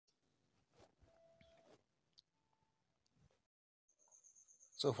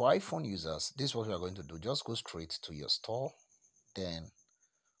So for iPhone users, this is what we are going to do. Just go straight to your store. Then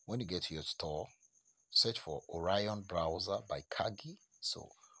when you get to your store, search for Orion browser by Kagi. So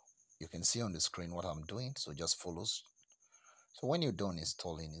you can see on the screen what I'm doing. So just follow. So when you're done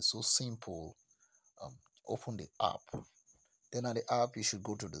installing, it's so simple. Open the app. Then at the app, you should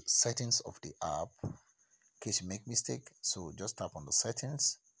go to the settings of the app in case you make mistake. So just tap on the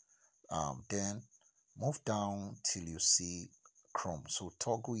settings. Then move down till you see Chrome. So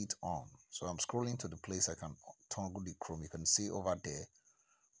toggle it on. So I'm scrolling to the place I can toggle the Chrome. You can see over there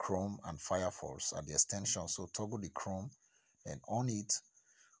Chrome and Firefox are the extension. So toggle the Chrome and on it.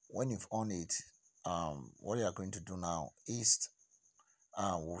 When you've on it, what you are going to do now is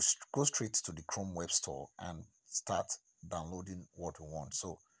we'll go straight to the Chrome Web Store and start downloading what we want.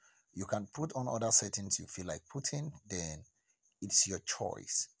 So you can put on other settings you feel like putting, then it's your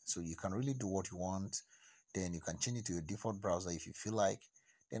choice. So you can really do what you want. Then you can change it to your default browser if you feel like.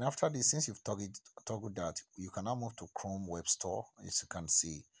 Then after this, since you've toggled that, you can now move to Chrome Web Store, as you can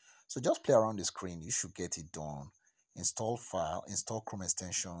see. So just play around the screen, you should get it done. Install file, install Chrome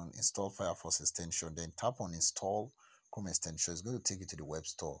extension, install Firefox extension, then tap on install Chrome extension. It's going to take you to the web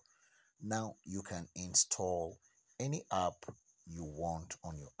store. Now you can install any app you want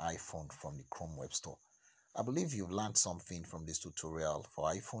on your iPhone from the Chrome Web Store. I believe you've learned something from this tutorial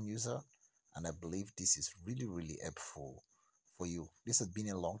for iPhone user, and I believe this is really helpful for you. This has been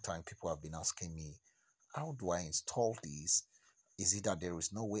a long time. People have been asking me, how do I install this? Is it that there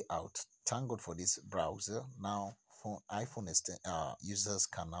is no way out? Thank God for this browser. Now for iPhone users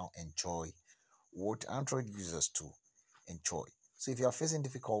can now enjoy what Android users too enjoy. So if you are facing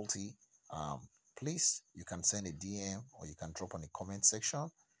difficulty, please, you can send a DM or you can drop on the comment section.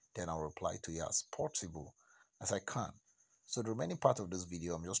 Then I'll reply to you as possible as I can. So the remaining part of this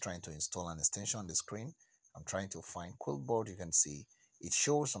video, I'm just trying to install an extension on the screen. I'm trying to find Quillboard. You can see it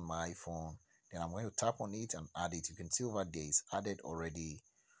shows on my iPhone. Then I'm going to tap on it and add it. You can see over there it's added already.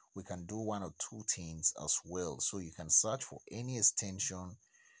 We can do one or two things as well. So you can search for any extension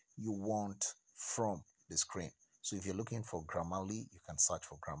you want from the screen. So if you're looking for Grammarly, you can search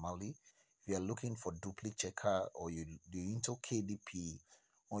for Grammarly. If you're looking for duplicate checker, or you're into KDP,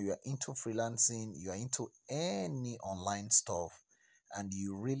 or you're into freelancing, you're into any online stuff, and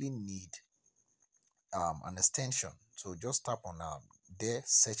you really need an extension, so just tap on there,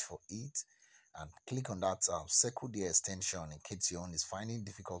 search for it, and click on that circle the extension in case your own is finding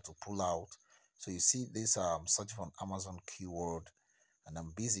difficult to pull out. So you see this search for an Amazon keyword, and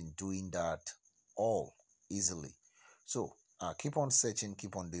I'm busy doing that all easily. So keep on searching,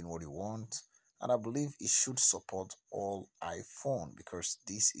 keep on doing what you want, and I believe it should support all iPhone because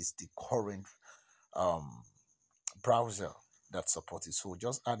this is the current browser that supports it. So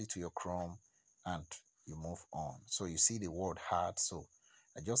just add it to your Chrome and you move on. So you see the word hard, so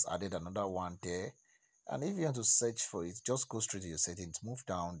I just added another one there. And if you want to search for it, just go straight to your settings, move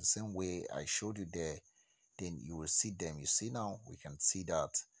down the same way I showed you there, then you will see them. You see now we can see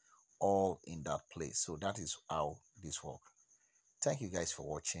that all in that place. So that is how this works. Thank you guys for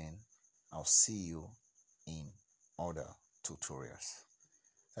watching. I'll see you in other tutorials.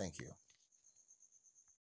 Thank you.